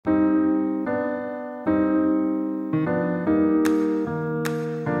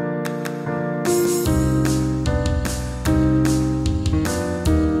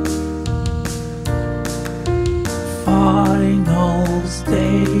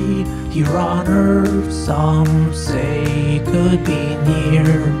here on earth some say could be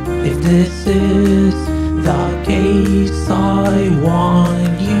near. If this is the case, I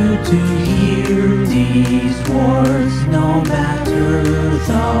want you to hear these words. No matter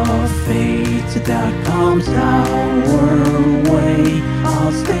the fate that comes our way,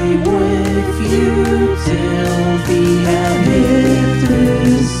 I'll stay with you till the end. If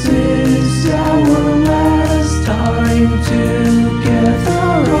this is our last time together,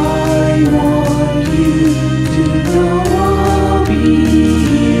 I want you to know I'll be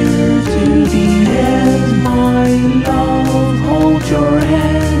here to the end. My love, hold your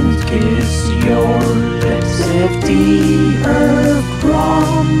hand, kiss your lips. If the earth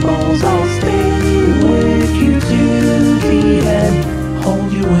crumbles, I'll stay with you to the end. Hold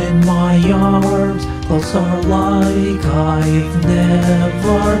you in my arms, closer like I've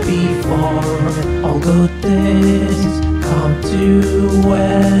never before. All good things come to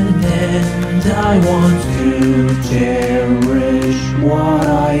an end. I want to cherish what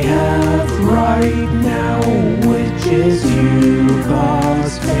I have right now, which is you.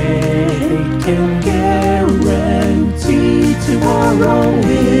 'Cause fate can guarantee tomorrow.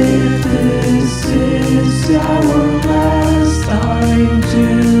 If this is our last time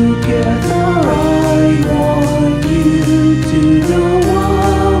together, I want you to know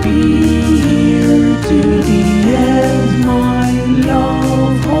I'll be here to the end. My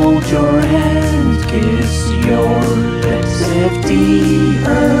love, hold your hand, kiss your lips. If the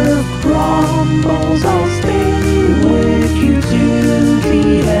earth crumbles, I'll stay with you to the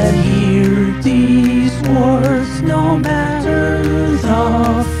end. Hear these words, no matter the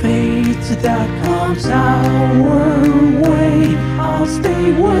fate that comes our way, I'll stay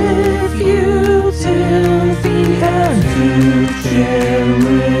with you till the end. To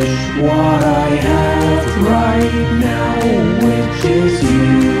cherish what I have right now, which is you.